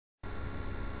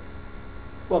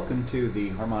Welcome to the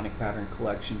Harmonic Pattern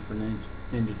Collection for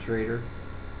NinjaTrader.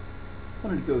 I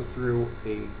wanted to go through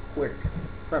a quick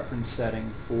preference setting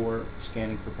for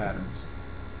scanning for patterns.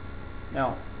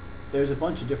 Now, there's a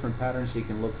bunch of different patterns you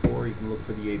can look for. You can look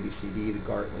for the ABCD, the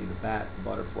Gartley, the bat, the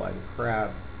butterfly, the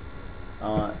crab.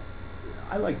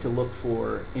 I like to look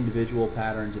for individual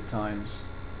patterns at times.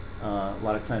 A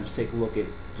lot of times take a look at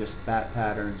just bat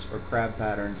patterns or crab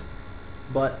patterns.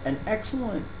 But an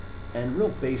excellent and real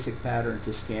basic pattern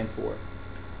to scan for,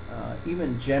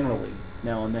 even generally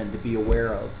now and then to be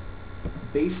aware of,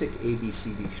 basic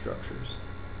ABCD structures.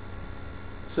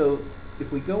 So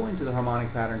if we go into the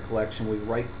Harmonic Pattern Collection, we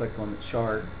right click on the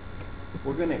chart,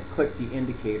 we're going to click the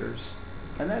indicators,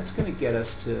 and that's going to get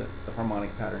us to the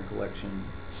Harmonic Pattern Collection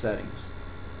settings.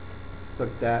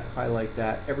 Click that, highlight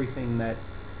that, everything that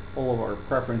all of our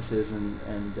preferences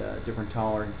and different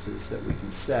tolerances that we can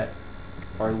set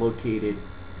are located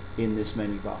in this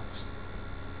menu box.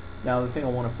 Now the thing I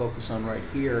want to focus on right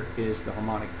here is the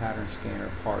Harmonic Pattern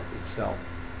Scanner part itself.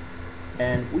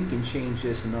 And we can change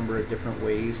this a number of different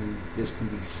ways, and this can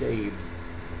be saved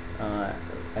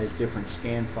as different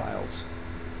scan files.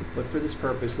 But for this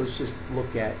purpose, let's just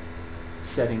look at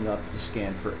setting up to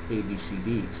scan for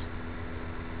ABCDs.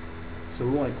 So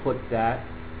we want to click that,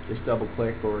 just double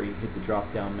click, or you hit the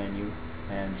drop down menu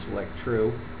and select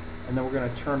true. And then we're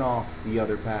going to turn off the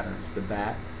other patterns, the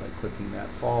bat, by clicking that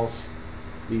false.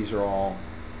 These are all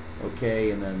okay,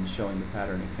 and then showing the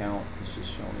pattern account is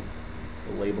just showing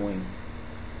the labeling.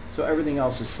 So everything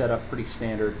else is set up pretty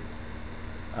standard.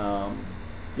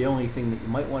 The only thing that you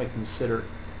might want to consider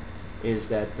is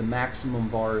that the maximum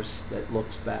bars that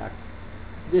looks back,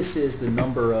 this is the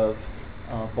number of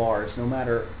bars. No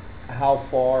matter how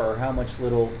far or how much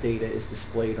little data is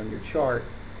displayed on your chart,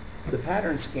 the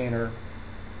pattern scanner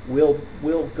will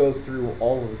go through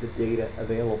all of the data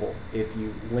available if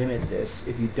you limit this,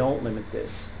 if you don't limit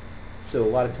this. So a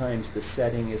lot of times the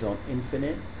setting is on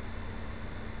infinite,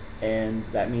 and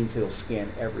that means it'll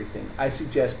scan everything. I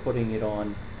suggest putting it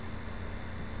on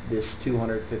this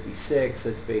 256.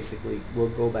 That's basically, we'll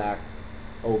go back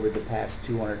over the past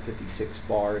 256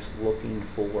 bars looking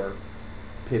for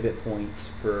pivot points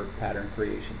for pattern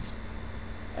creations.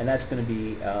 And that's going to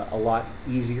be a lot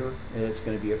easier, and it's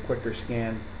going to be a quicker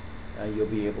scan. You'll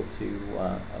be able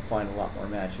to find a lot more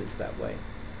matches that way.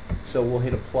 So we'll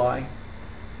hit apply,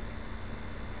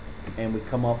 and we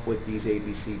come up with these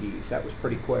ABCDs. That was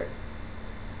pretty quick.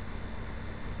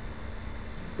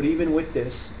 But even with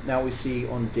this, now we see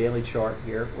on the daily chart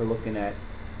here, we're looking at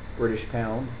British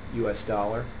pound, US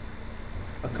dollar,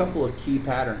 a couple of key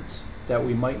patterns that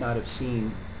we might not have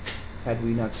seen had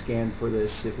we not scanned for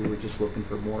this if we were just looking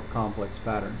for more complex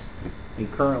patterns.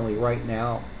 And currently, right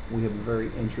now, we have a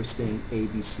very interesting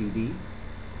ABCD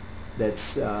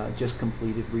that's just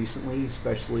completed recently,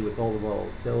 especially with all the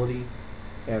volatility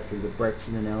after the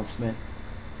Brexit announcement.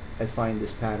 I find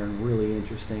this pattern really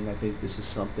interesting. I think this is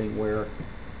something where,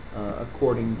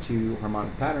 according to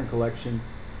Harmonic Pattern Collection,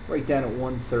 right down at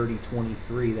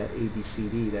 130.23, that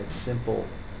ABCD, that simple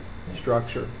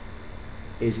structure,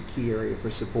 is a key area for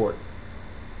support.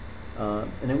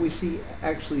 And then we see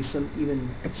actually some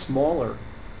even smaller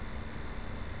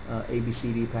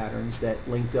ABCD patterns that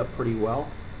linked up pretty well.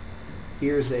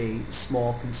 Here's a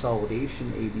small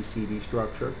consolidation ABCD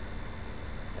structure,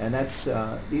 and that's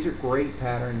these are great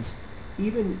patterns,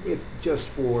 even if just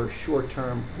for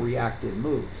short-term reactive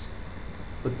moves.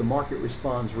 But the market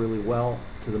responds really well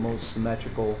to the most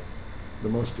symmetrical, the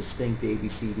most distinct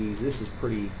ABCDs. This is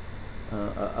pretty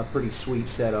a pretty sweet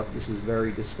setup. This is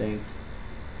very distinct.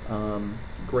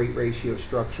 Great ratio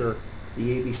structure.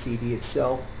 The ABCD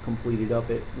itself completed up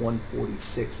at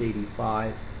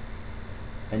 146.85,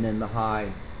 and then the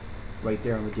high right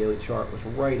there on the daily chart was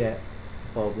right at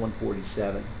above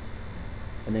 147,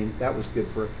 and then that was good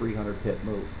for a 300 pip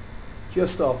move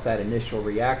just off that initial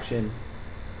reaction.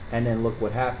 And then look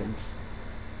what happens.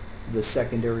 The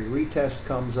secondary retest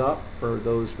comes up. For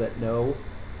those that know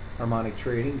harmonic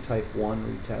trading, type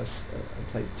 1 retest,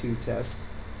 type 2 test.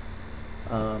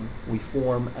 We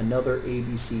form another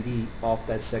ABCD off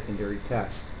that secondary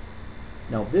test.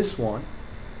 Now this one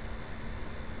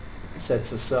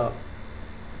sets us up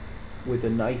with a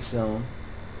nice zone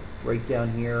right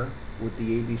down here with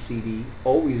the ABCD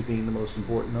always being the most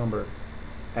important number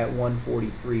at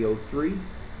 143.03.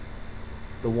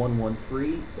 The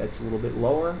 113, that's a little bit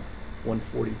lower,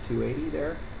 142.80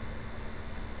 there.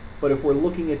 But if we're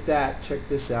looking at that, check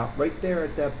this out, right there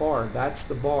at that bar, that's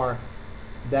the bar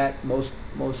that most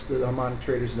of the harmonic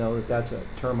traders know that that's a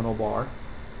terminal bar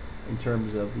in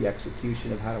terms of the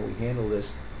execution of how do we handle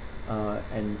this.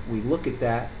 and we look at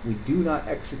that. We do not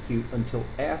execute until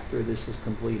after this is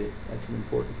completed. That's an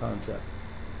important concept.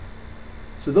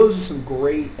 So those are some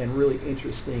great and really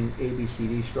interesting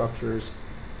ABCD structures.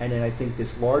 And then I think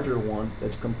this larger one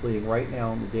that's completing right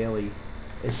now on the daily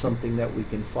is something that we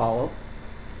can follow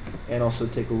and also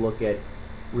take a look at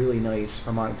really nice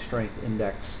harmonic strength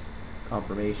index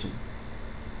confirmation.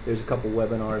 There's a couple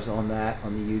webinars on that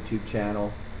on the YouTube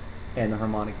channel and the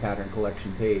Harmonic Pattern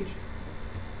Collection page.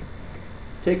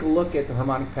 Take a look at the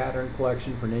Harmonic Pattern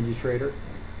Collection for NinjaTrader.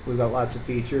 We've got lots of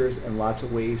features and lots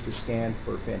of ways to scan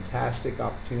for fantastic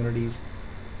opportunities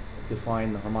to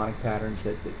find the harmonic patterns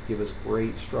that give us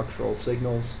great structural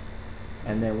signals.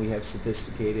 And then we have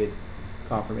sophisticated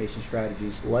confirmation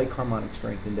strategies like harmonic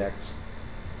strength index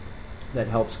that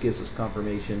gives us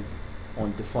confirmation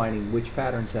on defining which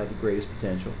patterns have the greatest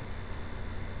potential.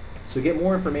 So get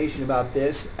more information about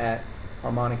this at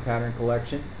Harmonic Pattern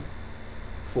Collection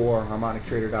for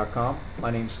HarmonicTrader.com. My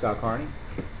name is Scott Carney.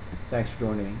 Thanks for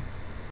joining me.